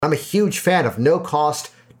I'm a huge fan of no cost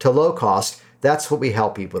to low cost. That's what we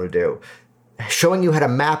help people to do. Showing you how to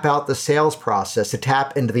map out the sales process, to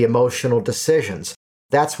tap into the emotional decisions.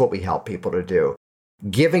 That's what we help people to do.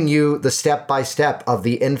 Giving you the step-by-step of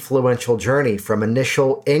the influential journey from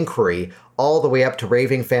initial inquiry all the way up to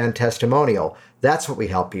raving fan testimonial. That's what we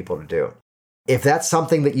help people to do. If that's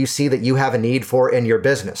something that you see that you have a need for in your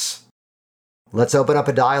business, let's open up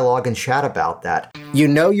a dialogue and chat about that. You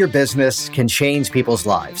know your business can change people's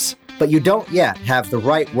lives, but you don't yet have the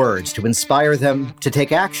right words to inspire them to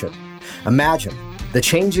take action. Imagine the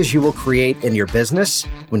changes you will create in your business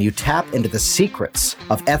when you tap into the secrets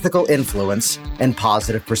of ethical influence and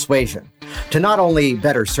positive persuasion to not only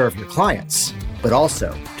better serve your clients, but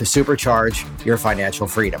also to supercharge your financial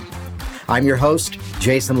freedom. I'm your host,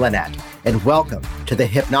 Jason Linett, and welcome to the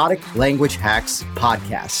Hypnotic Language Hacks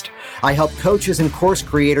podcast. I help coaches and course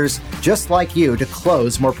creators just like you to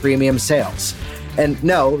close more premium sales. And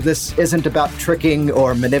no, this isn't about tricking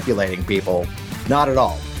or manipulating people. Not at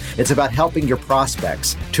all. It's about helping your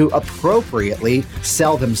prospects to appropriately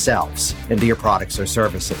sell themselves into your products or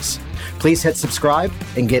services. Please hit subscribe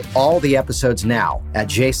and get all the episodes now at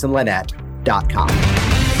jasonlinett.com.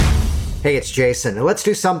 Hey, it's Jason, and let's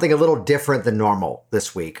do something a little different than normal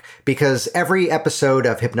this week, because every episode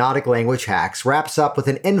of Hypnotic Language Hacks wraps up with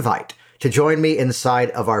an invite to join me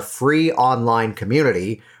inside of our free online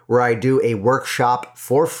community where I do a workshop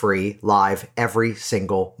for free live every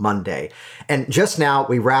single Monday. And just now,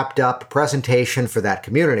 we wrapped up a presentation for that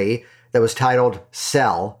community that was titled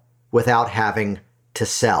Sell Without Having to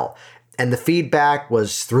Sell. And the feedback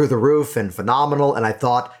was through the roof and phenomenal, and I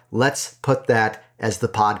thought, let's put that as the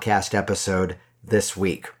podcast episode this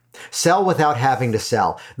week. Sell without having to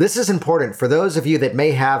sell. This is important for those of you that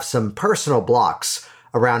may have some personal blocks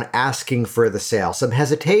around asking for the sale, some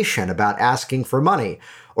hesitation about asking for money,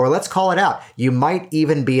 or let's call it out. You might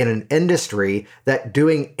even be in an industry that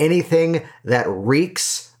doing anything that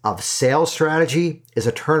reeks of sales strategy is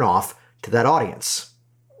a turnoff to that audience.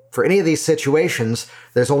 For any of these situations,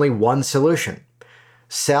 there's only one solution.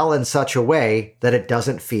 Sell in such a way that it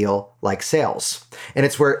doesn't feel like sales. And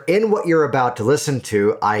it's where in what you're about to listen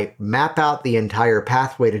to, I map out the entire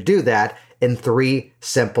pathway to do that in 3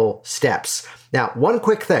 simple steps. Now, one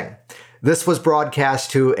quick thing. This was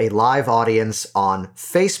broadcast to a live audience on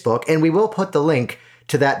Facebook, and we will put the link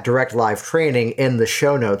to that direct live training in the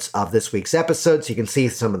show notes of this week's episode so you can see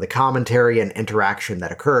some of the commentary and interaction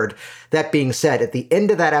that occurred. That being said, at the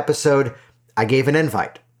end of that episode, I gave an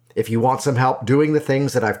invite. If you want some help doing the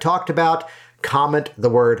things that I've talked about, comment the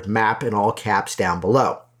word MAP in all caps down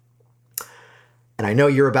below. And I know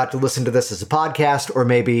you're about to listen to this as a podcast or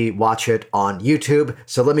maybe watch it on YouTube,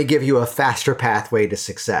 so let me give you a faster pathway to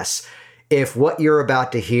success. If what you're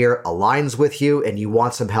about to hear aligns with you and you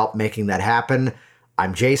want some help making that happen,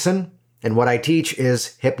 I'm Jason, and what I teach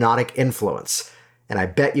is hypnotic influence. And I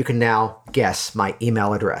bet you can now guess my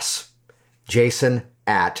email address,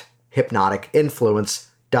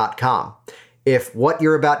 jason@hypnoticinfluence.com. If what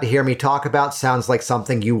you're about to hear me talk about sounds like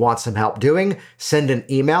something you want some help doing, send an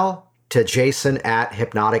email to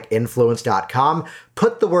jason@hypnoticinfluence.com.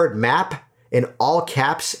 Put the word MAP in all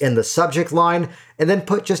caps in the subject line, and then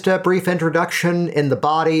put just a brief introduction in the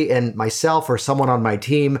body, and myself or someone on my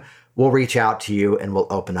team will reach out to you and we'll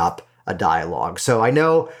open up a dialogue. So I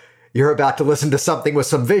know you're about to listen to something with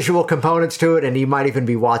some visual components to it, and you might even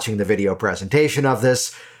be watching the video presentation of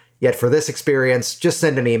this. Yet for this experience, just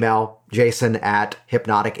send an email,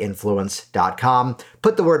 jason@hypnoticinfluence.com.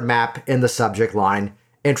 Put the word MAP in the subject line,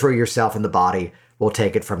 intro yourself in the body. We'll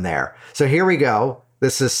take it from there. So here we go.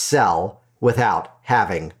 This is Sell Without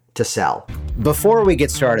Having to Sell. Before we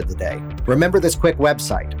get started today, remember this quick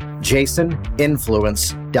website,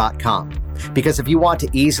 jasoninfluence.com. Because if you want to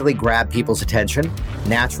easily grab people's attention,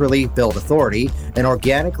 naturally build authority, and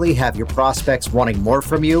organically have your prospects wanting more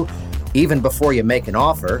from you, even before you make an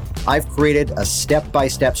offer, I've created a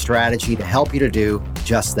step-by-step strategy to help you to do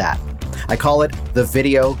just that. I call it the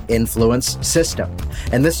Video Influence System.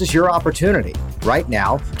 And this is your opportunity right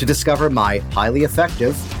now to discover my highly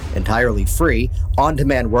effective, entirely free,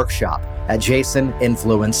 on-demand workshop at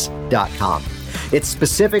jasoninfluence.com. It's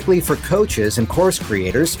specifically for coaches and course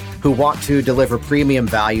creators who want to deliver premium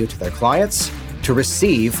value to their clients to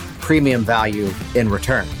receive premium value in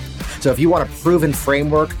return. So if you want a proven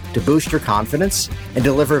framework to boost your confidence and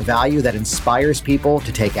deliver value that inspires people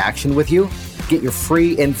to take action with you, get your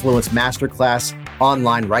free Influence Masterclass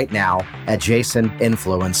online right now at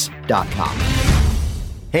jasoninfluence.com.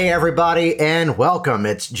 Hey everybody, and welcome.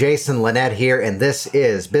 It's Jason Linett here, and this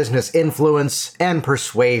is Business Influence and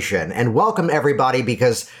Persuasion. And welcome everybody,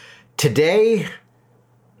 because today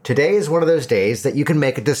today is one of those days that you can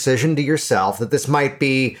make a decision to yourself that this might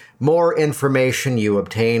be more information you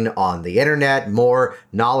obtain on the internet, more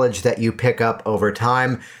knowledge that you pick up over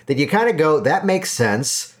time, that you kind of go, that makes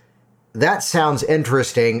sense. That sounds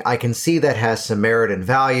interesting. I can see that has some merit and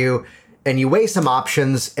value. And you weigh some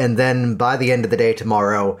options, and then by the end of the day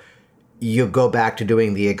tomorrow, you go back to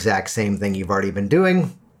doing the exact same thing you've already been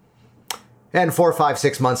doing. And 4, 5,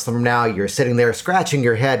 6 months from now, you're sitting there scratching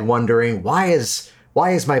your head wondering, why is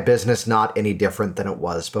my business not any different than it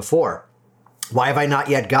was before? Why have I not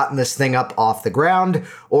yet gotten this thing up off the ground?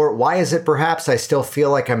 Or why is it perhaps I still feel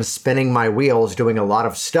like I'm spinning my wheels doing a lot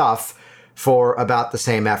of stuff for about the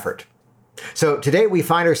same effort? So today we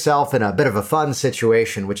find ourselves in a bit of a fun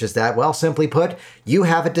situation, which is that, well, simply put, you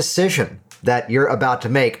have a decision that you're about to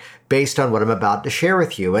make based on what I'm about to share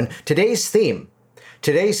with you. And today's theme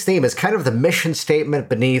is kind of the mission statement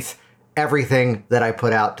beneath everything that I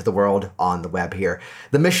put out to the world on the web here.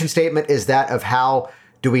 The mission statement is that of how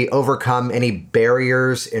do we overcome any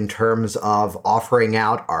barriers in terms of offering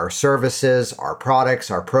out our services, our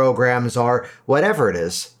products, our programs, or whatever it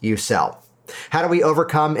is you sell. How do we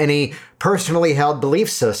overcome any personally held belief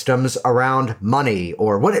systems around money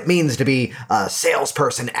or what it means to be a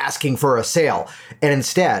salesperson asking for a sale? And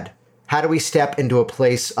instead, how do we step into a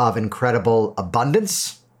place of incredible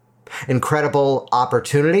abundance, incredible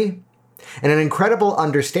opportunity, and an incredible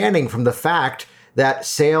understanding from the fact that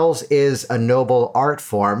sales is a noble art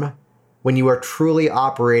form when you are truly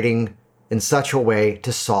operating in such a way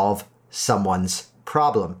to solve someone's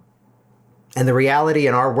problem? And the reality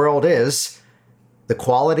in our world is the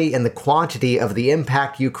quality and the quantity of the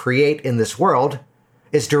impact you create in this world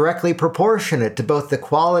is directly proportionate to both the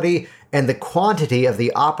quality and the quantity of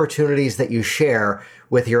the opportunities that you share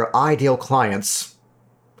with your ideal clients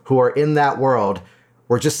who are in that world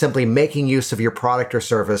where just simply making use of your product or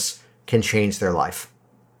service can change their life.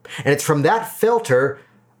 And it's from that filter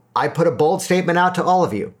I put a bold statement out to all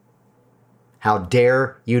of you. How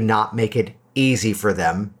dare you not make it easy for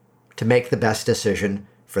them to make the best decision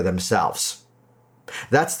for themselves?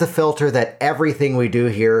 That's the filter that everything we do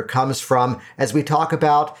here comes from as we talk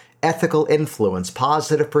about ethical influence,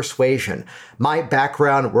 positive persuasion. My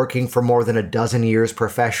background working for more than a dozen years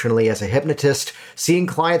professionally as a hypnotist, seeing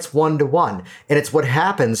clients one-to-one. And it's what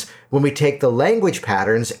happens when we take the language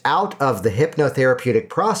patterns out of the hypnotherapeutic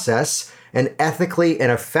process and ethically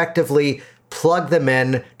and effectively plug them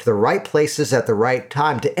in to the right places at the right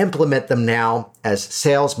time to implement them now as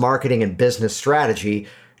sales, marketing, and business strategy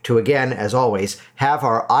to, again, as always, have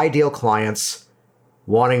our ideal clients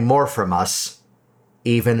wanting more from us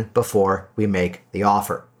even before we make the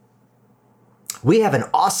offer. We have an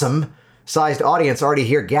awesome sized audience already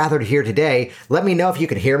gathered here today. Let me know if you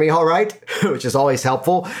can hear me all right, which is always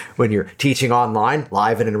helpful when you're teaching online,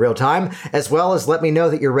 live and in real time, as well as let me know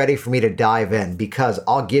that you're ready for me to dive in, because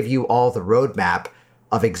I'll give you all the roadmap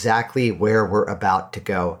of exactly where we're about to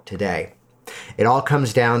go today. It all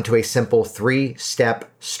comes down to a simple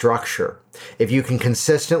 3-step structure. If you can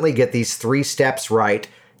consistently get these 3 steps right,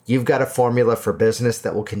 you've got a formula for business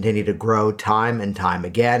that will continue to grow time and time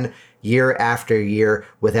again, year after year,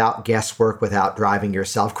 without guesswork, without driving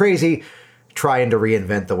yourself crazy, trying to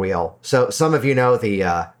reinvent the wheel. So some of you know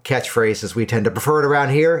the catchphrases we tend to prefer it around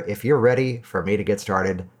here. If you're ready for me to get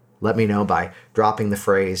started, let me know by dropping the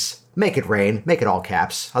phrase, make it rain, make it all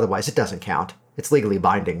caps. Otherwise, it doesn't count. It's legally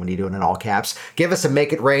binding when you do it in all caps. Give us a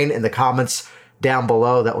make it rain in the comments down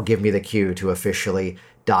below. That will give me the cue to officially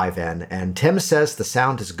dive in. And Tim says the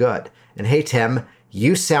sound is good. And hey, Tim,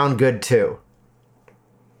 you sound good too.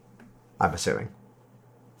 I'm assuming.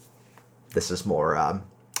 This is more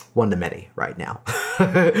one-to-many right now.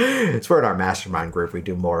 It's we're in our mastermind group. We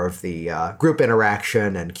do more of the group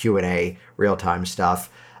interaction and Q&A real-time stuff.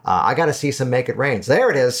 I got to see some make it rains. There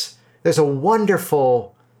it is. There's a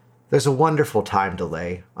wonderful time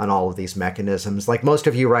delay on all of these mechanisms. Like most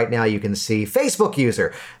of you right now, you can see Facebook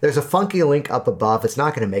user. There's a funky link up above. It's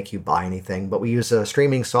not going to make you buy anything, but we use a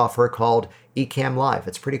streaming software called Ecamm Live.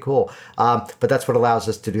 It's pretty cool. But that's what allows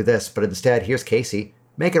us to do this. But instead, here's Casey.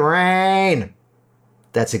 Make it rain.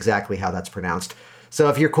 That's exactly how that's pronounced. So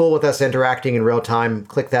if you're cool with us interacting in real time,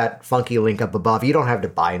 click that funky link up above. You don't have to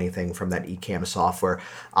buy anything from that Ecamm software.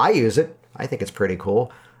 I use it. I think it's pretty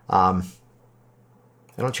cool.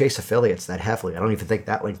 I don't chase affiliates that heavily. I don't even think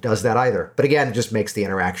that link does that either. But again, it just makes the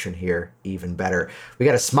interaction here even better. We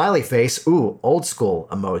got a smiley face. Ooh, old school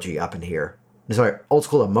emoji up in here. Sorry, old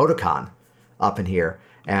school emoticon up in here.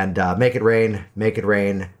 And make it rain, make it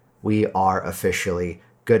rain. We are officially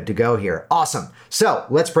good to go here. Awesome. So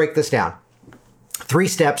let's break this down. 3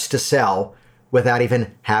 steps to sell without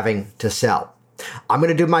even having to sell. I'm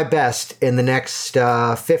going to do my best in the next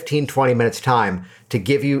 15, 20 minutes time to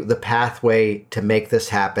give you the pathway to make this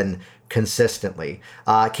happen consistently.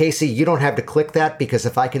 Casey, you don't have to click that because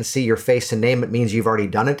if I can see your face and name, it means you've already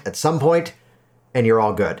done it at some point and you're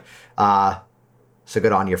all good. So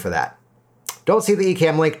good on you for that. Don't see the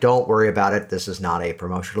Ecamm link. Don't worry about it. This is not a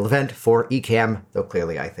promotional event for Ecamm, though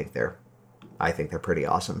clearly I think they're pretty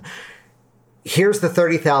awesome. Here's the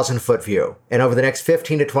 30,000 foot view. And over the next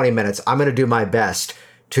 15 to 20 minutes, I'm going to do my best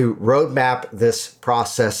to roadmap this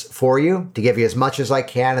process for you, to give you as much as I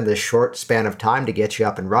can in this short span of time to get you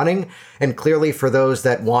up and running. And clearly for those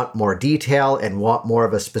that want more detail and want more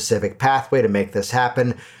of a specific pathway to make this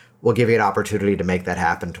happen, we'll give you an opportunity to make that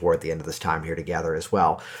happen toward the end of this time here together as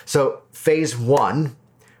well. So phase 1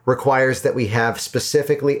 requires that we have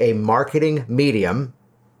specifically a marketing medium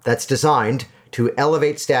that's designed to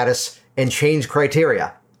elevate status and change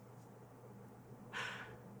criteria.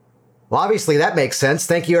 Well, obviously that makes sense.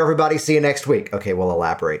 Thank you, everybody. See you next week. Okay, we'll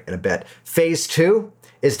elaborate in a bit. Phase 2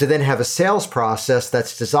 is to then have a sales process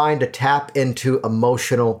that's designed to tap into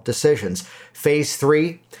emotional decisions. Phase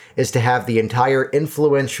 3 is to have the entire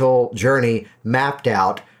influential journey mapped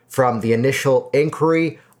out from the initial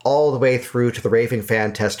inquiry all the way through to the raving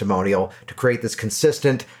fan testimonial to create this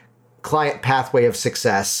consistent client pathway of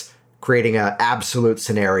success, creating an absolute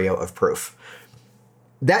scenario of proof.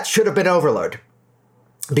 That should have been overload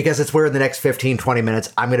because it's where in the next 15, 20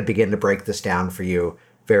 minutes, I'm going to begin to break this down for you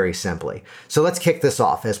very simply. So let's kick this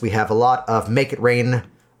off as we have a lot of Make It Rain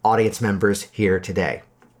audience members here today.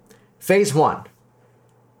 Phase 1.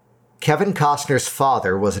 Kevin Costner's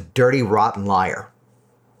father was a dirty, rotten liar.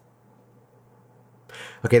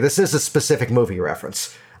 Okay, this is a specific movie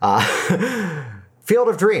reference. Field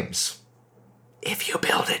of Dreams. If you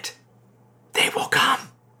build it, they will come.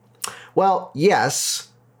 Well, yes,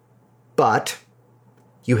 but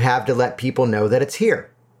you have to let people know that it's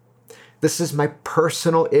here. This is my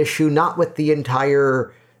personal issue, not with the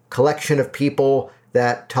entire collection of people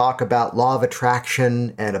that talk about law of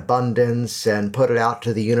attraction and abundance and put it out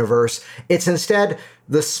to the universe. It's instead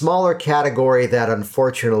the smaller category that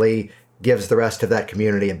unfortunately gives the rest of that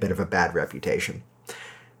community a bit of a bad reputation.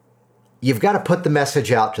 You've got to put the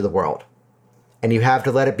message out to the world. And you have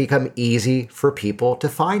to let it become easy for people to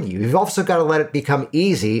find you. You've also got to let it become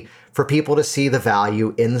easy for people to see the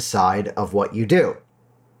value inside of what you do.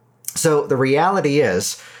 So the reality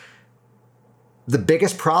is, the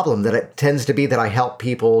biggest problem that it tends to be that I help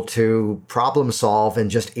people to problem solve and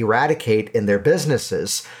just eradicate in their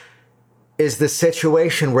businesses is the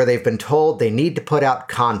situation where they've been told they need to put out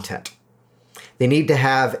content. They need to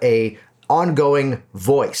have an ongoing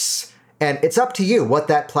voice. And it's up to you what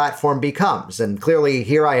that platform becomes. And clearly,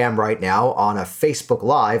 here I am right now on a Facebook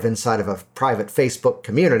Live inside of a private Facebook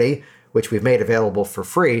community, which we've made available for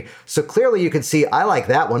free. So clearly you can see I like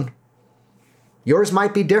that one. Yours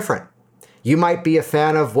might be different. You might be a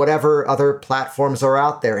fan of whatever other platforms are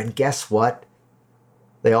out there. And guess what?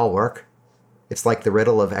 They all work. It's like the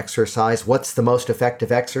riddle of exercise. What's the most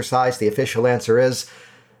effective exercise? The official answer is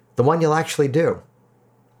the one you'll actually do.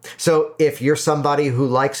 So if you're somebody who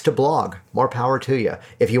likes to blog, more power to you.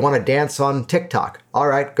 If you want to dance on TikTok, all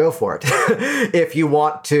right, go for it. If you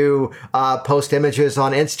want to post images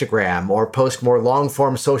on Instagram or post more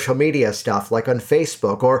long-form social media stuff like on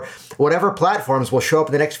Facebook or whatever platforms will show up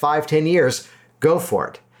in the next 5-10 years, go for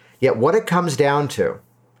it. Yet what it comes down to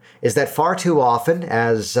is that far too often,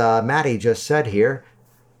 as Maddie just said here,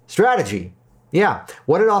 strategy. Yeah,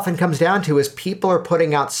 what it often comes down to is people are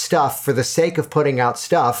putting out stuff for the sake of putting out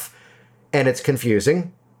stuff, and it's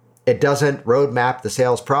confusing. It doesn't roadmap the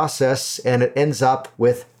sales process, and it ends up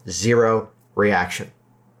with zero reaction.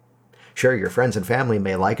 Sure, your friends and family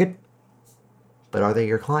may like it, but are they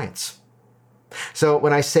your clients? So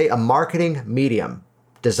when I say a marketing medium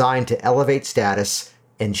designed to elevate status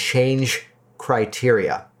and change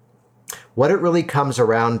criteria, what it really comes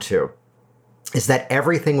around to is that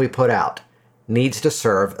everything we put out needs to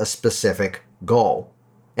serve a specific goal.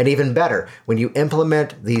 And even better, when you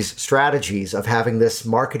implement these strategies of having this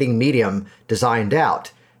marketing medium designed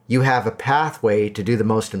out, you have a pathway to do the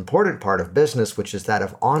most important part of business, which is that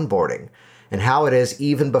of onboarding, and how it is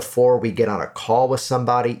even before we get on a call with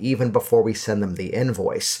somebody, even before we send them the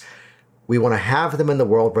invoice. We want to have them in the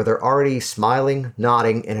world where they're already smiling,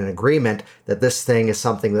 nodding, in an agreement that this thing is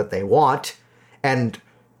something that they want. And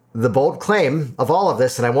the bold claim of all of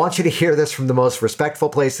this, and I want you to hear this from the most respectful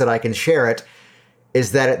place that I can share it,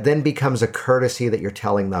 is that it then becomes a courtesy that you're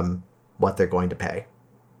telling them what they're going to pay.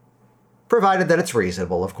 Provided that it's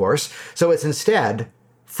reasonable, of course. So it's instead,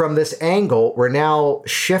 from this angle, we're now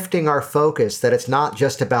shifting our focus that it's not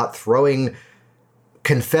just about throwing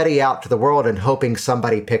confetti out to the world and hoping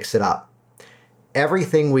somebody picks it up.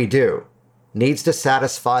 Everything we do needs to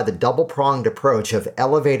satisfy the double-pronged approach of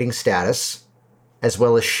elevating status as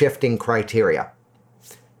well as shifting criteria.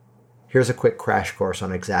 Here's a quick crash course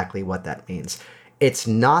on exactly what that means. It's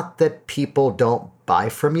not that people don't buy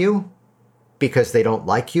from you because they don't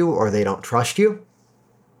like you or they don't trust you.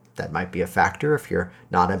 That might be a factor if you're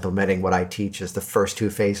not implementing what I teach as the first two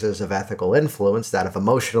phases of ethical influence, that of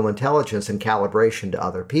emotional intelligence and calibration to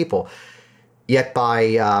other people. Yet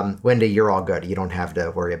by Wendy, you're all good. You don't have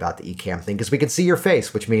to worry about the eCam thing because we can see your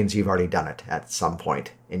face, which means you've already done it at some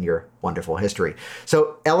point in your wonderful history.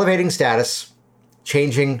 So elevating status,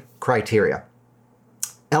 changing criteria.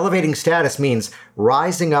 Elevating status means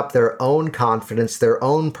rising up their own confidence, their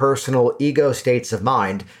own personal ego states of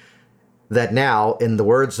mind that now, in the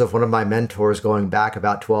words of one of my mentors going back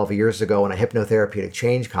about 12 years ago in a hypnotherapeutic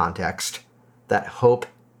change context, that hope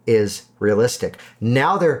is realistic.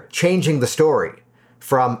 Now they're changing the story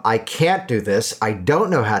from I can't do this, I don't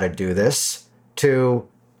know how to do this, to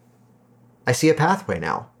I see a pathway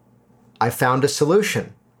now. I found a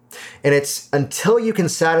solution. And it's until you can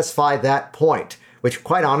satisfy that point, which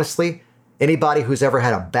quite honestly, anybody who's ever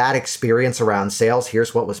had a bad experience around sales,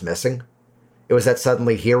 here's what was missing. It was that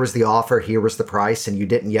suddenly here was the offer, here was the price, and you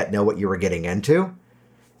didn't yet know what you were getting into.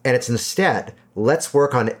 And it's instead, let's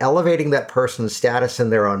work on elevating that person's status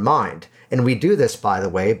in their own mind. And we do this, by the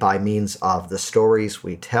way, by means of the stories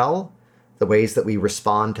we tell, the ways that we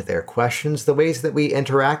respond to their questions, the ways that we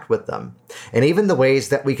interact with them, and even the ways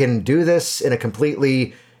that we can do this in a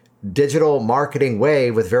completely digital marketing way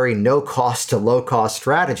with very no-cost to low-cost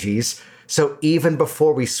strategies. So even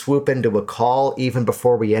before we swoop into a call, even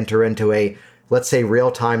before we enter into a, let's say,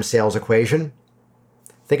 real-time sales equation,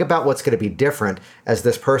 think about what's going to be different as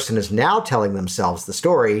this person is now telling themselves the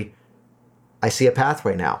story. I see a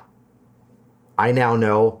pathway now. I now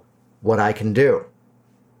know what I can do.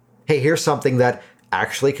 Hey, here's something that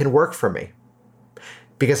actually can work for me.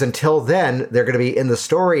 Because until then, they're going to be in the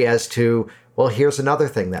story as to, well, here's another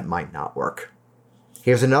thing that might not work.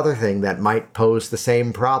 Here's another thing that might pose the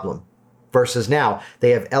same problem. Versus now,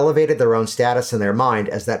 they have elevated their own status in their mind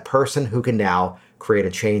as that person who can now create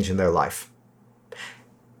a change in their life.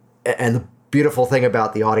 And the beautiful thing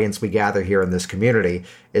about the audience we gather here in this community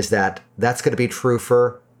is that that's going to be true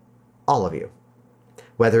for all of you.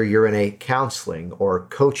 Whether you're in a counseling or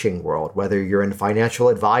coaching world, whether you're in financial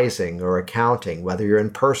advising or accounting, whether you're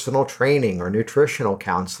in personal training or nutritional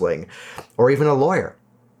counseling, or even a lawyer.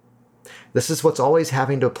 This is what's always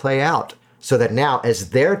having to play out. So that now, as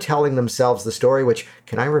they're telling themselves the story, which,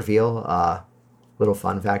 can I reveal a little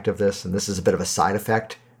fun fact of this? And this is a bit of a side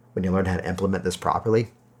effect when you learn how to implement this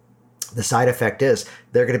properly. The side effect is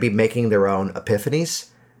they're going to be making their own epiphanies.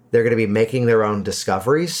 They're going to be making their own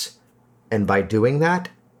discoveries. And by doing that,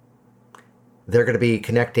 they're going to be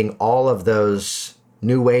connecting all of those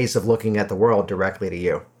new ways of looking at the world directly to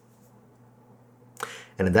you.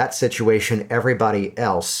 And in that situation, everybody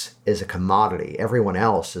else is a commodity. Everyone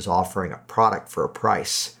else is offering a product for a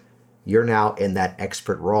price. You're now in that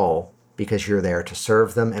expert role because you're there to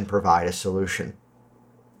serve them and provide a solution.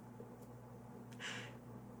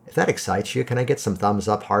 If that excites you, can I get some thumbs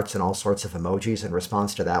up, hearts, and all sorts of emojis in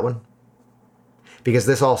response to that one? Because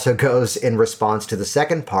this also goes in response to the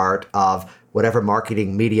second part of whatever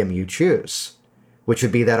marketing medium you choose, which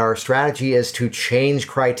would be that our strategy is to change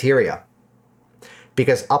criteria.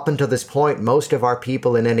 Because up until this point, most of our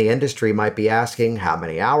people in any industry might be asking, how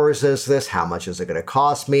many hours is this? How much is it going to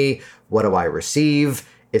cost me? What do I receive?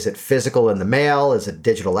 Is it physical in the mail? Is it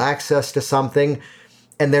digital access to something?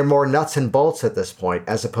 And they're more nuts and bolts at this point,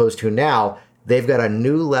 as opposed to now, they've got a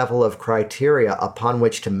new level of criteria upon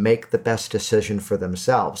which to make the best decision for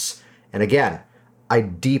themselves. And again, I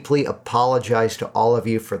deeply apologize to all of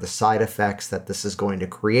you for the side effects that this is going to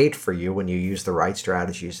create for you when you use the right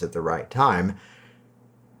strategies at the right time,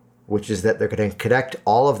 which is that they're going to connect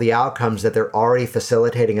all of the outcomes that they're already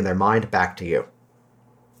facilitating in their mind back to you.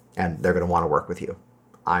 And they're going to want to work with you.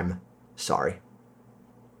 I'm sorry.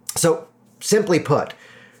 So, simply put,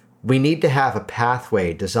 we need to have a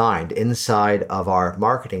pathway designed inside of our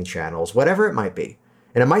marketing channels, whatever it might be.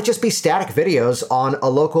 And it might just be static videos on a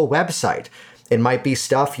local website. It might be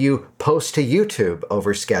stuff you post to YouTube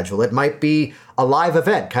over schedule. It might be a live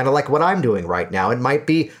event, kind of like what I'm doing right now. It might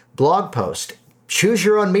be blog post. Choose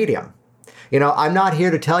your own medium. I'm not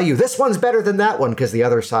here to tell you this one's better than that one, because the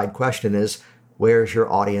other side question is, where's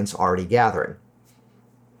your audience already gathering?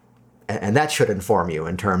 And that should inform you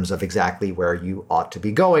in terms of exactly where you ought to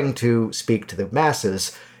be going to speak to the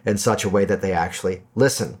masses in such a way that they actually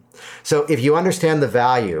listen. So if you understand the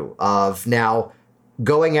value of now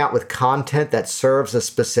going out with content that serves a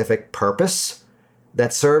specific purpose,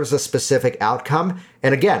 that serves a specific outcome.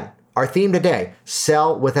 And again, our theme today,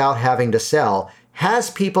 sell without having to sell, has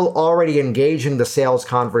people already engaging the sales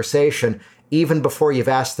conversation even before you've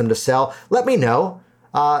asked them to sell. Let me know.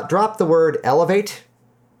 Drop the word elevate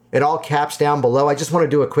in all caps down below. I just want to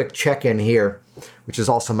do a quick check-in here, which is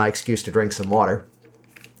also my excuse to drink some water.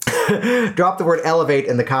 Drop the word elevate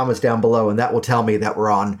in the comments down below, and that will tell me that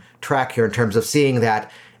we're on track here in terms of seeing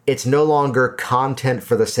that it's no longer content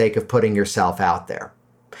for the sake of putting yourself out there.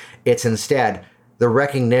 It's instead the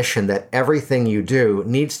recognition that everything you do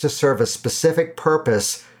needs to serve a specific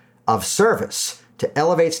purpose of service to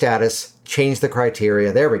elevate status, change the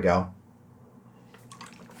criteria. There we go.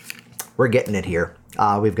 We're getting it here.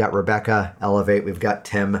 We've got Rebecca, elevate. We've got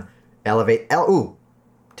Tim, elevate.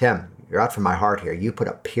 Tim, you're out from my heart here. You put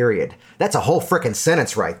a period. That's a whole freaking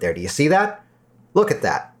sentence right there. Do you see that? Look at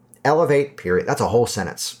that. Elevate, period. That's a whole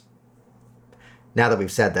sentence. Now that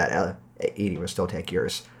we've said that, Edie will still take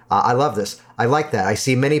yours. I love this. I like that. I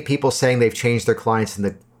see many people saying they've changed their clients and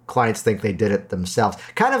the clients think they did it themselves.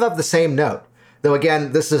 Kind of the same note. Though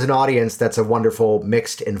again, this is an audience that's a wonderful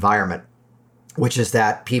mixed environment, which is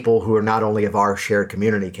that people who are not only of our shared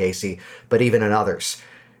community, Casey, but even in others.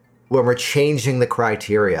 When we're changing the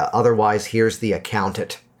criteria, otherwise here's the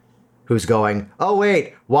accountant who's going, oh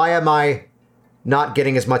wait, why am I not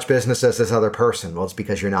getting as much business as this other person? Well, it's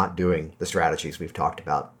because you're not doing the strategies we've talked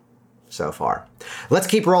about so far. Let's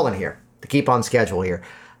keep rolling here, to keep on schedule here.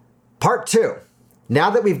 Part 2. Now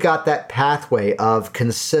that we've got that pathway of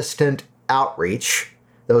consistent outreach,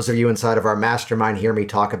 those of you inside of our mastermind hear me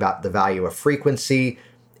talk about the value of frequency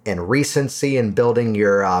and recency in building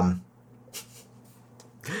your...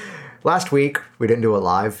 Last week, we didn't do a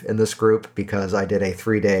live in this group because I did a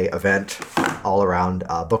 3-day event all around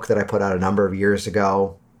a book that I put out a number of years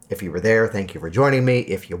ago. If you were there, thank you for joining me.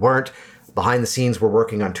 If you weren't, behind the scenes, we're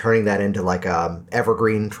working on turning that into like a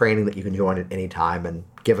evergreen training that you can join at any time, and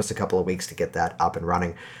give us a couple of weeks to get that up and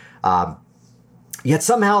running. Yet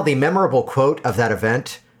somehow the memorable quote of that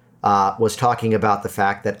event was talking about the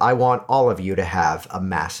fact that I want all of you to have a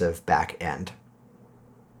massive back end.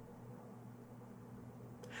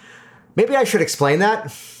 Maybe I should explain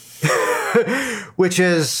that, which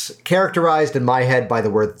is characterized in my head by the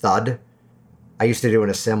word thud. I used to do an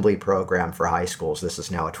assembly program for high schools. This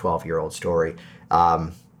is now a 12-year-old story.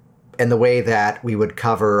 And the way that we would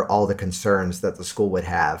cover all the concerns that the school would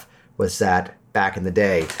have was that back in the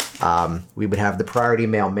day, we would have the priority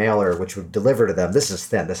mail mailer, which would deliver to them. This is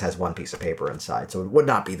thin. This has one piece of paper inside. So it would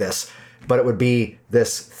not be this, but it would be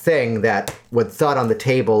this thing that would thud on the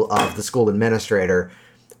table of the school administrator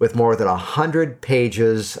with more than 100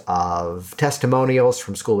 pages of testimonials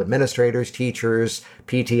from school administrators, teachers,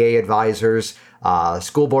 PTA advisors,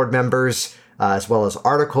 school board members, as well as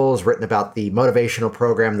articles written about the motivational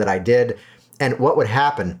program that I did. And what would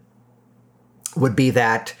happen would be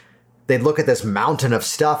that they'd look at this mountain of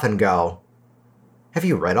stuff and go, have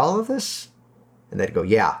you read all of this? And they'd go,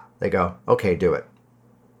 yeah. They go, okay, do it.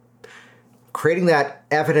 Creating that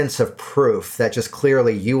evidence of proof that just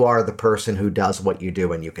clearly you are the person who does what you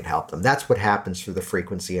do and you can help them. That's what happens through the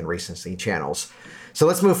frequency and recency channels. So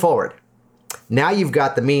let's move forward. Now you've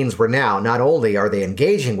got the means where now not only are they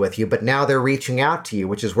engaging with you, but now they're reaching out to you,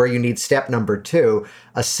 which is where you need step number 2,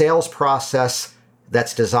 a sales process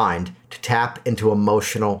that's designed to tap into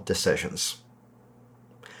emotional decisions.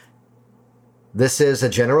 This is a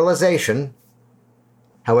generalization.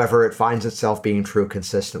 However, it finds itself being true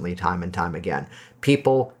consistently time and time again.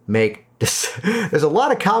 People make... There's a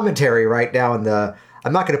lot of commentary right now in the...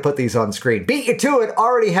 I'm not going to put these on screen. Beat you to it,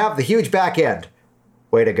 already have the huge back end.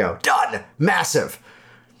 Way to go. Done. Massive.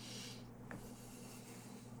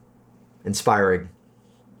 Inspiring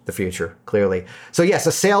the future, clearly. So yes,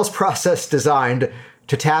 a sales process designed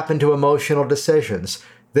to tap into emotional decisions.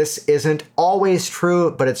 This isn't always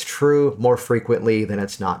true, but it's true more frequently than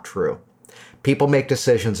it's not true. People make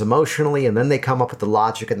decisions emotionally, and then they come up with the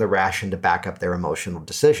logic and the ration to back up their emotional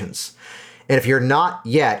decisions. And if you're not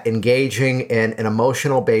yet engaging in an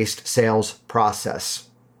emotional-based sales process,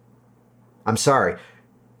 I'm sorry,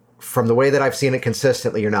 from the way that I've seen it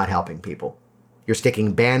consistently, you're not helping people. You're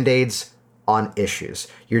sticking Band-Aids on issues.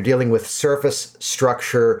 You're dealing with surface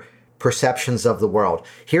structure perceptions of the world.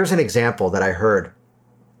 Here's an example that I heard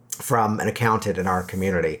from an accountant in our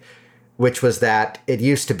community, which was that it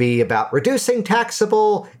used to be about reducing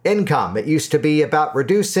taxable income. It used to be about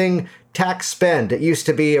reducing tax spend. It used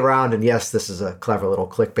to be around, and yes, this is a clever little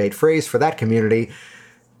clickbait phrase for that community,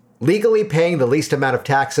 legally paying the least amount of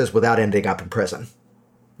taxes without ending up in prison,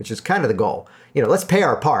 which is kind of the goal. Let's pay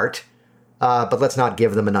our part, but let's not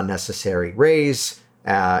give them an unnecessary raise.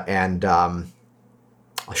 I'll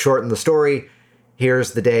shorten the story.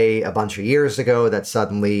 Here's the day a bunch of years ago that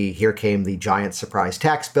suddenly here came the giant surprise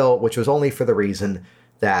tax bill, which was only for the reason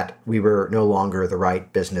that we were no longer the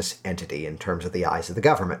right business entity in terms of the eyes of the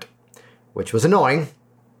government, which was annoying.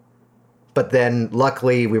 But then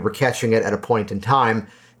luckily we were catching it at a point in time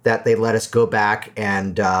that they let us go back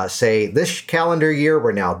and say, this calendar year,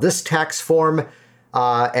 we're now this tax form,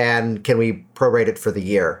 and can we prorate it for the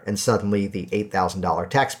year? And suddenly the $8,000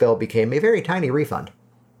 tax bill became a very tiny refund.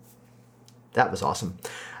 That was awesome.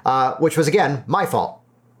 Which was, again, my fault,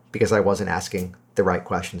 because I wasn't asking the right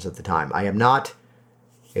questions at the time. I am not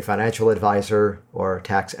a financial advisor or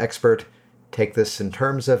tax expert. Take this in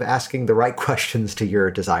terms of asking the right questions to your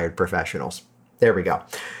desired professionals. There we go.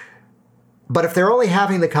 But if they're only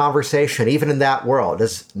having the conversation, even in that world,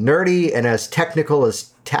 as nerdy and as technical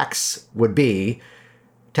as tax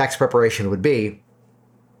preparation would be,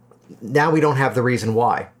 now we don't have the reason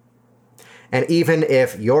why. And even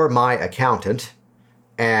if you're my accountant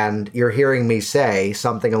and you're hearing me say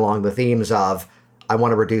something along the themes of, I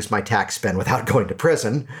want to reduce my tax spend without going to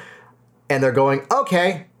prison, and they're going,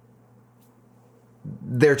 okay,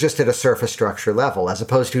 they're just at a surface structure level, as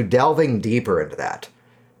opposed to delving deeper into that.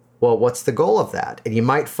 Well, what's the goal of that? And you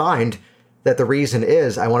might find that the reason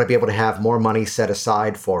is I want to be able to have more money set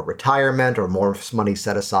aside for retirement or more money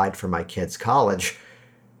set aside for my kids' college,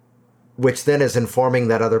 which then is informing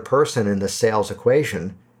that other person in the sales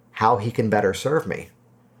equation how he can better serve me.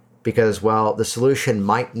 Because, well, the solution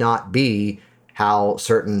might not be how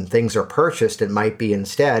certain things are purchased. It might be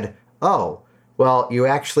instead, oh, well, you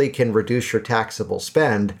actually can reduce your taxable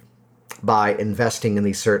spend by investing in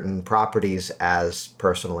these certain properties as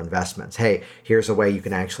personal investments. Hey, here's a way you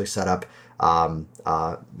can actually set up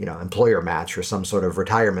employer match or some sort of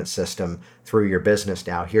retirement system through your business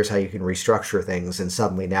now. Here's how you can restructure things, and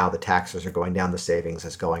suddenly now the taxes are going down, the savings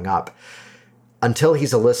is going up. Until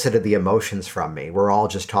he's elicited the emotions from me, we're all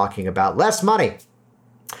just talking about less money.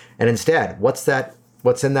 And instead, what's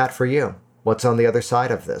in that for you? What's on the other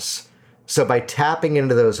side of this? So by tapping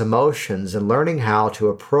into those emotions and learning how to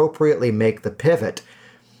appropriately make the pivot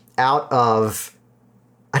out of,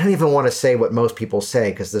 I don't even want to say what most people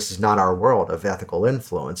say, because this is not our world of ethical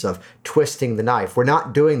influence, of twisting the knife. We're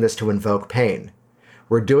not doing this to invoke pain.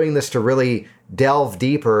 We're doing this to really delve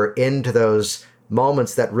deeper into those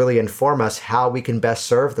moments that really inform us how we can best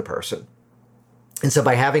serve the person. And so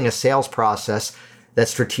by having a sales process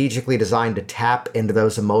that's strategically designed to tap into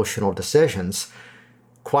those emotional decisions,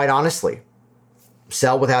 quite honestly,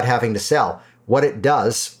 sell without having to sell. What it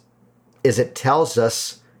does is it tells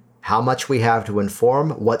us how much we have to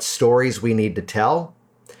inform, what stories we need to tell,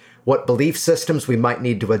 what belief systems we might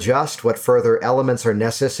need to adjust, what further elements are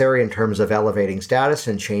necessary in terms of elevating status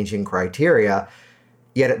and changing criteria.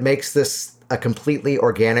 Yet it makes this a completely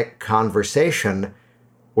organic conversation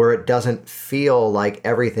where it doesn't feel like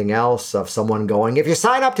everything else of someone going, if you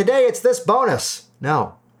sign up today, it's this bonus.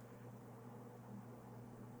 No.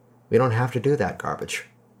 We don't have to do that garbage.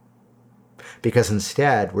 Because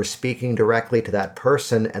instead, we're speaking directly to that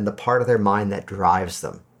person and the part of their mind that drives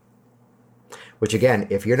them. Which again,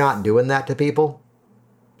 if you're not doing that to people,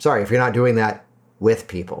 if you're not doing that with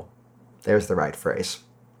people, there's the right phrase.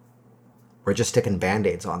 We're just sticking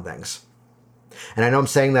Band-Aids on things. And I know I'm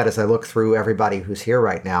saying that as I look through everybody who's here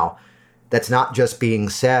right now. That's not just being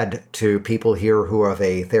said to people here who are of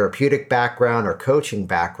a therapeutic background or coaching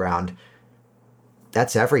background.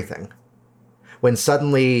 That's everything. When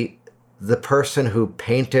suddenly the person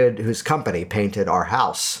whose company painted our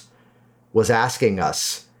house was asking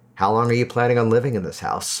us, how long are you planning on living in this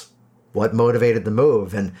house? What motivated the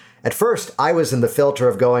move? And at first I was in the filter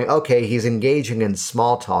of going, okay, he's engaging in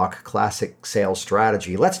small talk, classic sales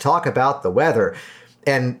strategy. Let's talk about the weather.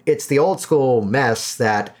 And it's the old school mess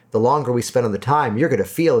that the longer we spend on the time, you're going to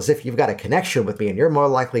feel as if you've got a connection with me and you're more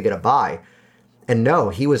likely going to buy. And no,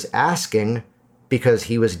 he was asking because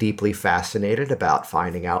he was deeply fascinated about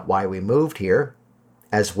finding out why we moved here,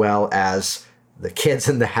 as well as the kids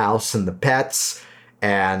in the house and the pets,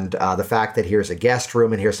 and the fact that here's a guest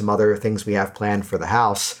room and here's some other things we have planned for the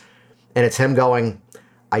house. And it's him going,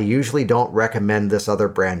 I usually don't recommend this other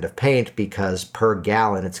brand of paint because per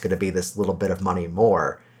gallon it's going to be this little bit of money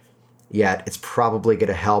more. Yet it's probably going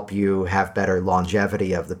to help you have better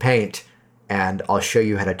longevity of the paint. And I'll show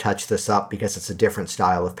you how to touch this up because it's a different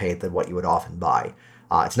style of paint than what you would often buy.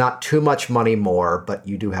 It's not too much money more, but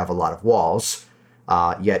you do have a lot of walls.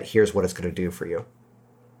 Yet here's what it's going to do for you.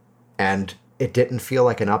 And it didn't feel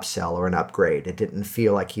like an upsell or an upgrade. It didn't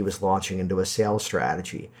feel like he was launching into a sales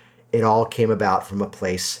strategy. It all came about from a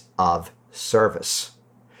place of service.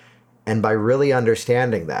 And by really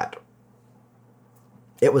understanding that,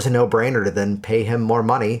 it was a no-brainer to then pay him more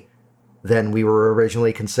money than we were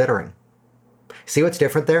originally considering. See what's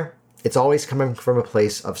different there? It's always coming from a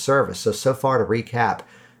place of service. So far to recap,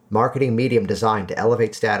 marketing medium designed to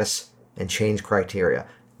elevate status and change criteria.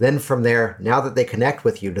 Then from there, now that they connect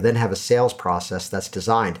with you, to then have a sales process that's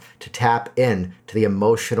designed to tap in to the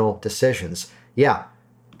emotional decisions. Yeah,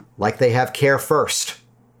 like they have care first.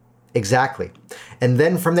 Exactly. And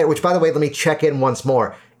then from there, which by the way, let me check in once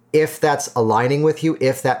more. If that's aligning with you,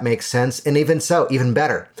 if that makes sense, and even so, even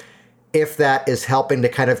better, if that is helping to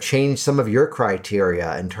kind of change some of your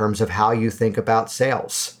criteria in terms of how you think about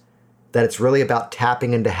sales, that it's really about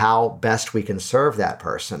tapping into how best we can serve that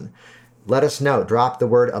person. Let us know. Drop the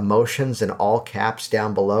word emotions in all caps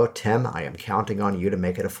down below. Tim, I am counting on you to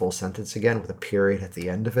make it a full sentence again with a period at the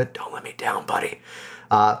end of it. Don't let me down, buddy.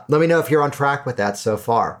 Let me know if you're on track with that so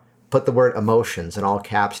far. Put the word emotions in all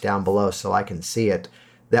caps down below so I can see it.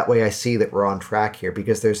 That way I see that we're on track here,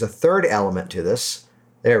 because there's a third element to this.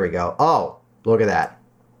 There we go. Oh, look at that.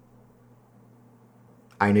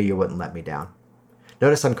 I knew you wouldn't let me down.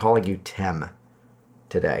 Notice I'm calling you Tim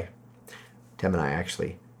today. Tim and I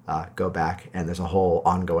actually go back, and there's a whole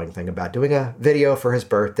ongoing thing about doing a video for his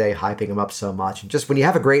birthday, hyping him up so much. And just when you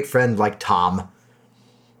have a great friend like Tom,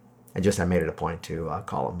 I made it a point to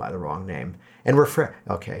call him by the wrong name. And we're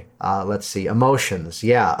okay, let's see. Emotions.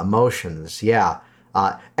 Yeah, emotions. Yeah.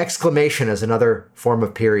 Exclamation is another form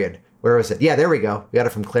of period. Where is it? Yeah, there we go. We got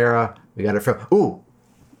it from Clara. We got it from...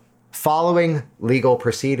 Following legal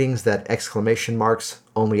proceedings, that exclamation marks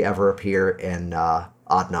only ever appear in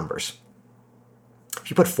odd numbers. If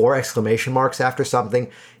you put 4 exclamation marks after something,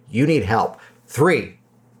 you need help. 3,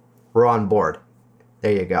 we're on board.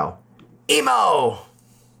 There you go. Emo!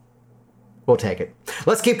 We'll take it.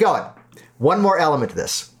 Let's keep going. One more element to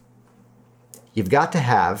this. You've got to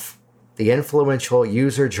have the influential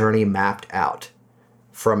user journey mapped out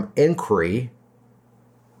from inquiry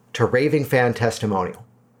to raving fan testimonial.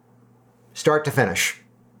 Start to finish.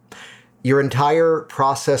 Your entire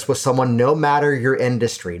process with someone, no matter your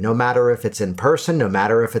industry, no matter if it's in person, no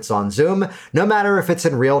matter if it's on Zoom, no matter if it's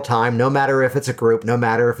in real time, no matter if it's a group, no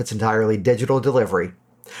matter if it's entirely digital delivery.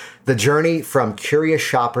 The journey from curious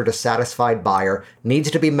shopper to satisfied buyer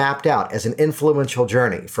needs to be mapped out as an influential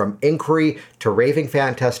journey from inquiry to raving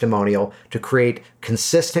fan testimonial to create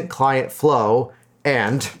consistent client flow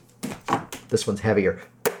and, this one's heavier,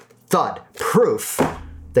 thud, proof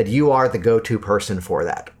that you are the go-to person for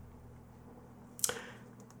that.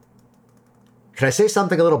 Can I say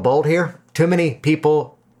something a little bold here? Too many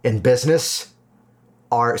people in business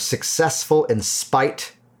are successful in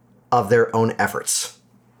spite of their own efforts.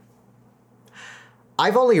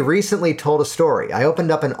 I've only recently told a story. I opened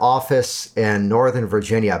up an office in Northern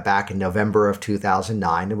Virginia back in November of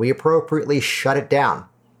 2009, and we appropriately shut it down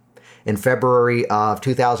in February of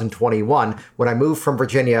 2021 when I moved from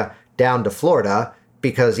Virginia down to Florida,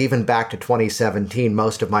 because even back to 2017,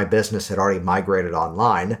 most of my business had already migrated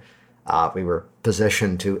online. We were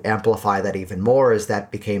positioned to amplify that even more as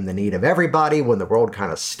that became the need of everybody when the world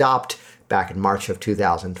kind of stopped back in March of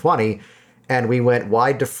 2020. And we went,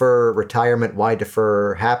 why defer retirement? Why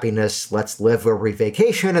defer happiness? Let's live where we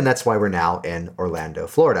vacation. And that's why we're now in Orlando,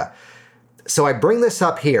 Florida. So I bring this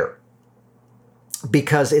up here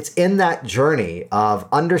because it's in that journey of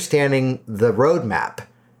understanding the roadmap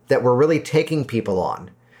that we're really taking people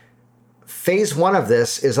on. Phase 1 of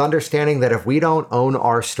this is understanding that if we don't own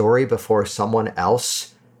our story before someone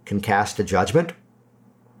else can cast a judgment,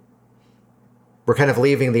 we're kind of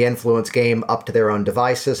leaving the influence game up to their own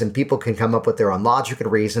devices, and people can come up with their own logic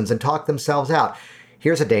and reasons and talk themselves out.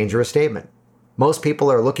 Here's a dangerous statement. Most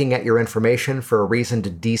people are looking at your information for a reason to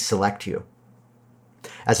deselect you,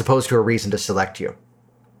 as opposed to a reason to select you.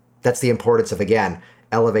 That's the importance of, again,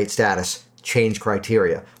 elevate status, change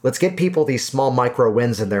criteria. Let's get people these small micro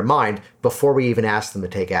wins in their mind before we even ask them to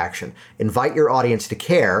take action. Invite your audience to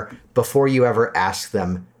care before you ever ask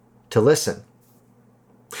them to listen.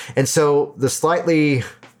 And so the slightly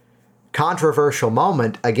controversial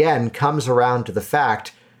moment, again, comes around to the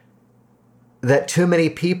fact that too many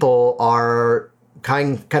people are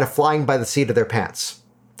kind of flying by the seat of their pants,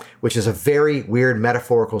 which is a very weird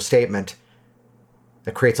metaphorical statement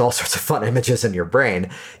that creates all sorts of fun images in your brain.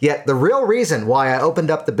 Yet the real reason why I opened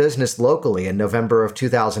up the business locally in November of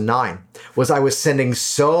 2009 was I was sending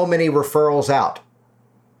so many referrals out,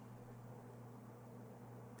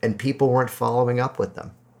 and people weren't following up with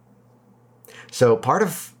them. So part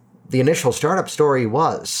of the initial startup story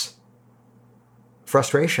was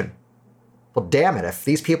frustration. Well, damn it, if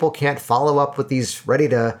these people can't follow up with these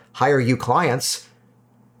ready-to-hire-you clients,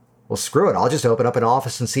 well, screw it. I'll just open up an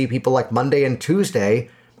office and see people like Monday and Tuesday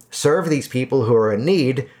serve these people who are in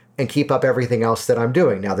need, and keep up everything else that I'm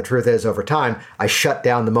doing. Now, the truth is, over time, I shut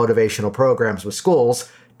down the motivational programs with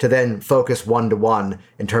schools to then focus one-to-one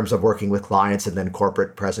in terms of working with clients and then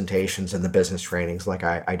corporate presentations and the business trainings like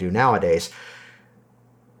I do nowadays.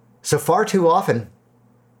 So far too often,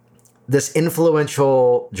 this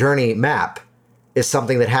influential journey map is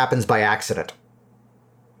something that happens by accident.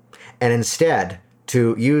 And instead,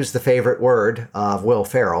 to use the favorite word of Will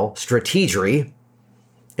Ferrell, strategery,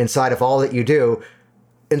 inside of all that you do,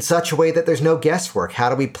 in such a way that there's no guesswork. How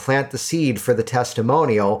do we plant the seed for the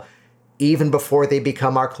testimonial even before they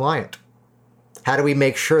become our client? How do we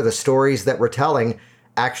make sure the stories that we're telling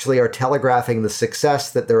actually are telegraphing the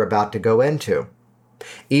success that they're about to go into?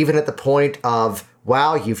 Even at the point of,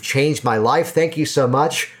 wow, you've changed my life, thank you so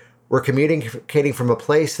much, we're communicating from a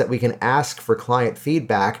place that we can ask for client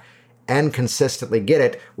feedback and consistently get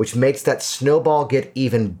it, which makes that snowball get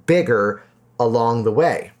even bigger along the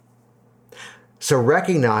way. So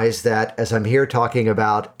recognize that as I'm here talking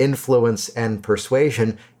about influence and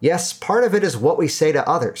persuasion, yes, part of it is what we say to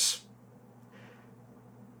others.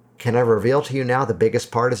 Can I reveal to you now the biggest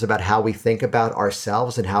part is about how we think about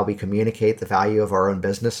ourselves and how we communicate the value of our own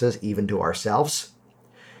businesses even to ourselves?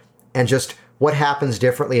 And just what happens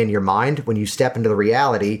differently in your mind when you step into the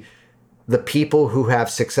reality, the people who have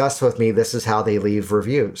success with me, this is how they leave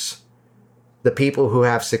reviews. The people who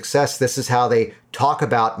have success, this is how they talk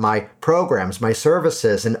about my programs, my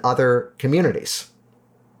services, and other communities.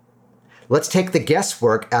 Let's take the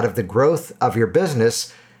guesswork out of the growth of your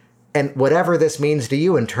business and whatever this means to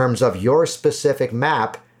you in terms of your specific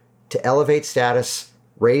map to elevate status,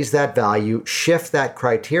 raise that value, shift that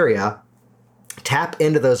criteria, tap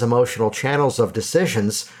into those emotional channels of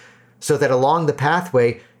decisions so that along the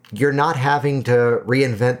pathway, you're not having to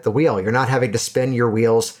reinvent the wheel. You're not having to spin your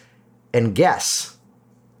wheels and guess.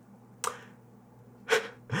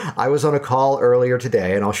 I was on a call earlier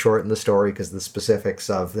today, and I'll shorten the story because the specifics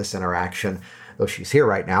of this interaction, though she's here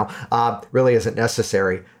right now, really isn't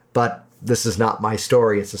necessary. But this is not my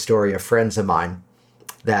story. It's a story of friends of mine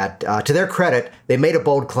that, to their credit, they made a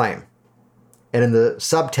bold claim. And in the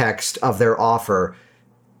subtext of their offer,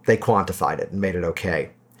 they quantified it and made it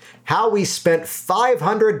okay. How we spent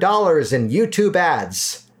 $500 in YouTube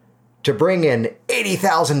ads to bring in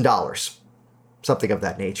 $80,000, something of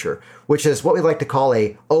that nature, which is what we like to call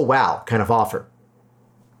a oh wow kind of offer.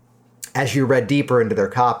 As you read deeper into their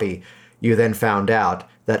copy, you then found out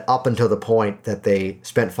that up until the point that they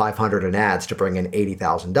spent $500 in ads to bring in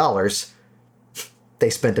 $80,000, they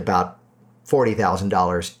spent about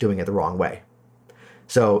 $40,000 doing it the wrong way.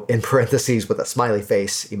 So in parentheses with a smiley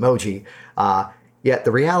face emoji, yet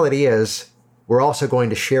the reality is we're also going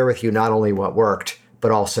to share with you not only what worked,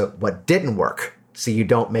 but also what didn't work, so you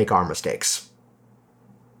don't make our mistakes.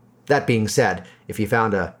 That being said, if you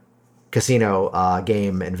found a casino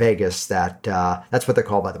game in Vegas that's what they're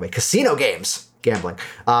called, by the way, casino games, gambling,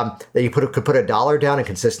 that you could put $1 down and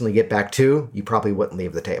consistently get back $2, you probably wouldn't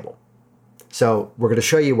leave the table. So we're going to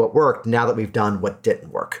show you what worked now that we've done what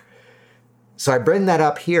didn't work. So I bring that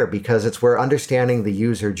up here because it's where understanding the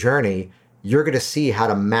user journey, you're going to see how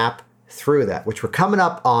to map through that, which we're coming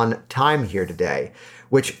up on time here today,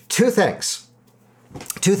 which two things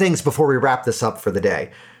before we wrap this up for the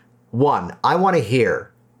day. One, I want to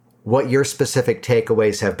hear what your specific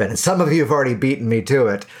takeaways have been. And some of you have already beaten me to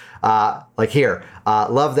it. Like here,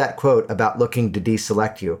 love that quote about looking to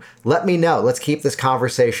deselect you. Let me know. Let's keep this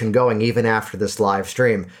conversation going even after this live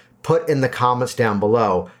stream. Put in the comments down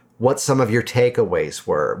below what some of your takeaways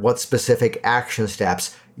were, what specific action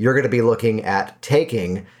steps you're going to be looking at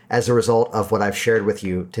taking as a result of what I've shared with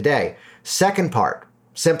you today. Second part,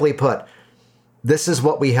 simply put, this is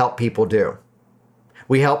what we help people do.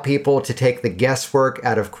 We help people to take the guesswork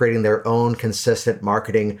out of creating their own consistent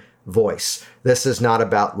marketing voice. This is not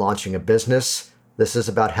about launching a business. This is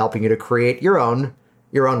about helping you to create your own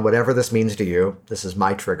whatever this means to you. This is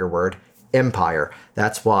my trigger word, empire.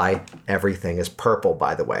 That's why everything is purple,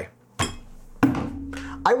 by the way.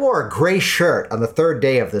 I wore a gray shirt on the third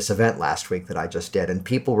day of this event last week that I just did, and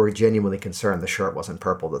people were genuinely concerned the shirt wasn't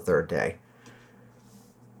purple the third day.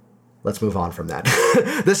 Let's move on from that.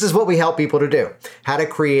 This is what we help people to do. How to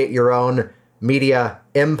create your own media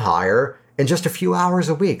empire in just a few hours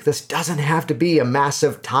a week. This doesn't have to be a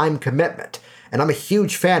massive time commitment. And I'm a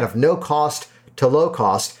huge fan of no cost to low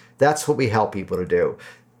cost. That's what we help people to do.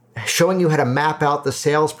 Showing you how to map out the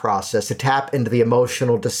sales process, to tap into the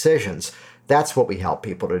emotional decisions. That's what we help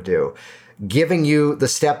people to do. Giving you the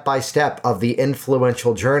step-by-step of the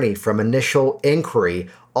influential journey from initial inquiry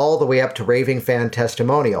all the way up to raving fan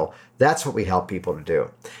testimonial. That's what we help people to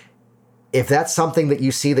do. If that's something that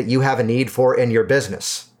you see that you have a need for in your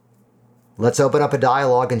business, Let's open up a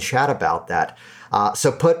dialogue and chat about that.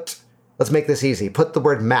 Let's make this easy. Put the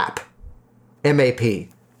word MAP, M-A-P,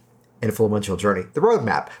 influential journey, the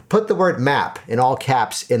roadmap. Put the word MAP in all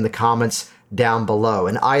caps in the comments down below.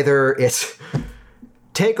 And either it's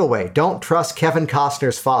takeaway, don't trust Kevin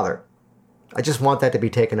Costner's father. I just want that to be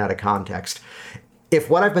taken out of context. If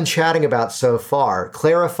what I've been chatting about so far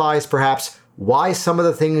clarifies perhaps why some of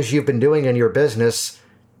the things you've been doing in your business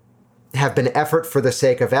have been effort for the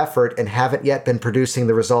sake of effort and haven't yet been producing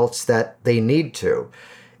the results that they need to.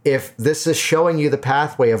 If this is showing you the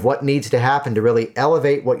pathway of what needs to happen to really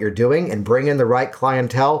elevate what you're doing and bring in the right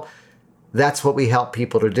clientele, that's what we help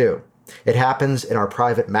people to do. It happens in our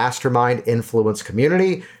private mastermind influence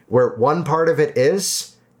community, where one part of it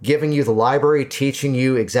is giving you the library, teaching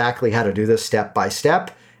you exactly how to do this step by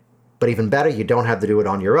step. But even better, you don't have to do it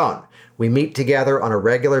on your own. We meet together on a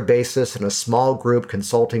regular basis in a small group,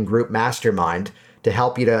 consulting group mastermind to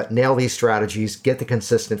help you to nail these strategies, get the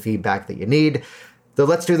consistent feedback that you need. So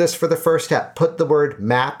let's do this for the first step. Put the word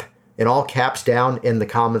MAP in all caps down in the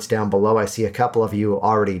comments down below. I see a couple of you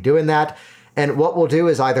already doing that. And what we'll do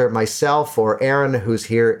is either myself or Aaron, who's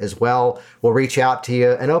here as well, will reach out to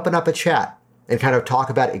you and open up a chat and kind of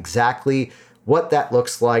talk about exactly what that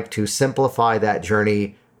looks like to simplify that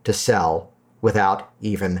journey to sell without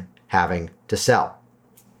even having to sell.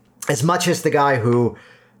 As much as the guy who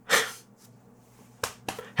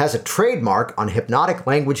has a trademark on hypnotic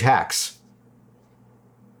language hacks,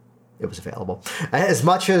 it was available. As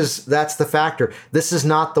much as that's the factor, this is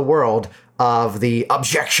not the world of the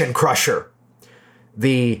objection crusher,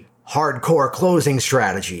 the hardcore closing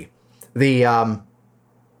strategy, the,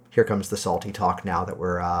 here comes the salty talk now that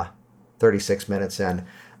we're 36 minutes in.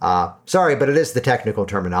 Sorry, but it is the technical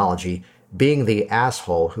terminology. Being the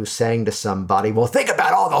asshole who's saying to somebody, well, think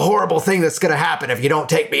about all the horrible thing that's going to happen if you don't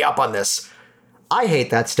take me up on this. I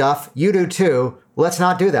hate that stuff. You do too. Let's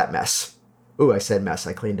not do that mess. Ooh, I said mess.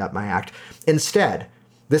 I cleaned up my act. Instead,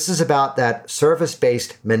 this is about that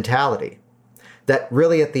service-based mentality that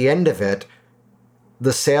really at the end of it,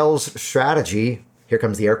 the sales strategy, here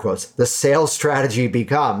comes the air quotes, the sales strategy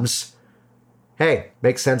becomes, hey,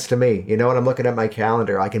 makes sense to me. You know what? I'm looking at my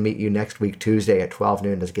calendar. I can meet you next week, Tuesday at 12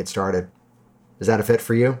 noon to get started. Is that a fit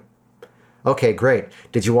for you? Okay, great.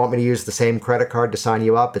 Did you want me to use the same credit card to sign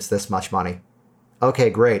you up? It's this much money. Okay,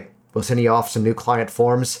 great. We'll send you off some new client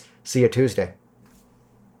forms. See you Tuesday.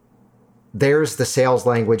 There's the sales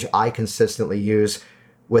language I consistently use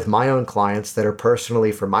with my own clients that are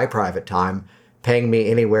personally for my private time, paying me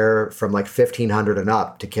anywhere from like $1,500 and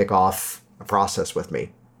up to kick off a process with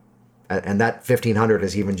me. And that $1,500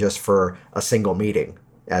 is even just for a single meeting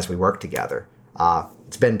as we work together.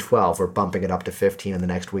 It's been 12. We're bumping it up to 15. And the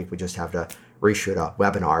next week, we just have to reshoot a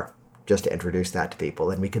webinar just to introduce that to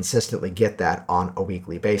people. And we consistently get that on a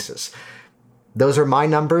weekly basis. Those are my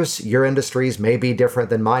numbers. Your industries may be different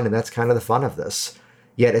than mine. And that's kind of the fun of this.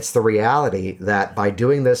 Yet it's the reality that by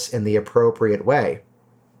doing this in the appropriate way,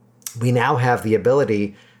 we now have the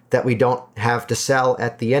ability that we don't have to sell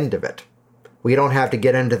at the end of it. We don't have to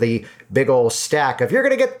get into the big old stack of you're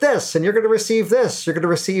going to get this and you're going to receive this, you're going to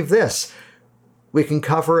receive this. We can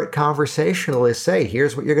cover it conversationally, say,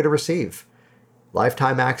 here's what you're going to receive.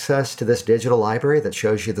 Lifetime access to this digital library that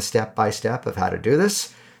shows you the step-by-step of how to do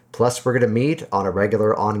this. Plus, we're going to meet on a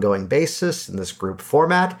regular ongoing basis in this group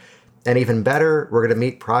format. And even better, we're going to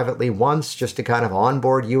meet privately once just to kind of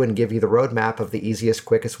onboard you and give you the roadmap of the easiest,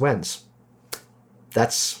 quickest wins.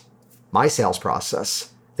 That's my sales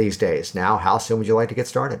process these days. Now, how soon would you like to get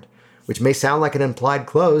started? Which may sound like an implied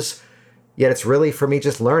close, yet it's really for me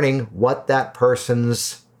just learning what that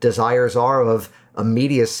person's desires are of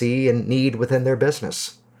immediacy and need within their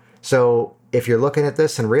business. So if you're looking at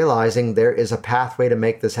this and realizing there is a pathway to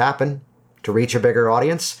make this happen, to reach a bigger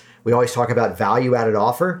audience, we always talk about value-added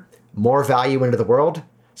offer, more value into the world,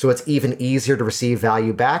 so it's even easier to receive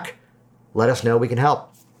value back, let us know we can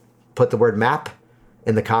help. Put the word MAP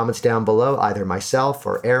in the comments down below. Either myself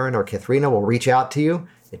or Aaron or Katharina will reach out to you.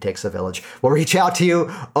 It takes a village. We'll reach out to you,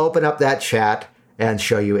 open up that chat, and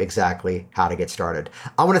show you exactly how to get started.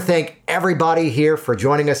 I want to thank everybody here for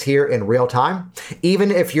joining us here in real time.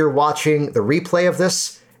 Even if you're watching the replay of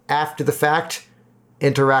this after the fact,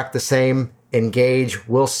 interact the same, engage,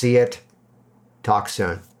 we'll see it. Talk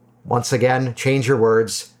soon. Once again, change your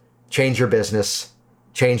words, change your business,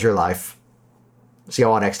 change your life. See you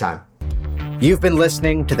all next time. You've been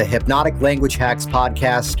listening to the Hypnotic Language Hacks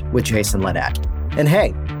podcast with Jason Linett. And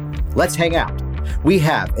hey, let's hang out. We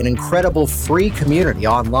have an incredible free community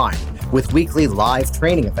online with weekly live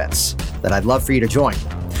training events that I'd love for you to join.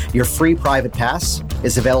 Your free private pass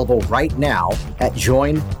is available right now at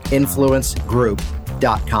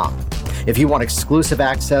joininfluencegroup.com. If you want exclusive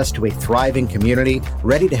access to a thriving community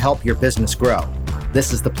ready to help your business grow,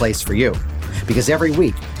 this is the place for you. Because every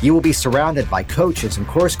week, you will be surrounded by coaches and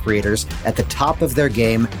course creators at the top of their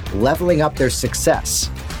game, leveling up their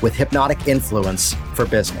success with hypnotic influence for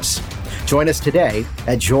business. Join us today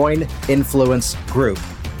at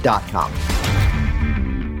joininfluencegroup.com.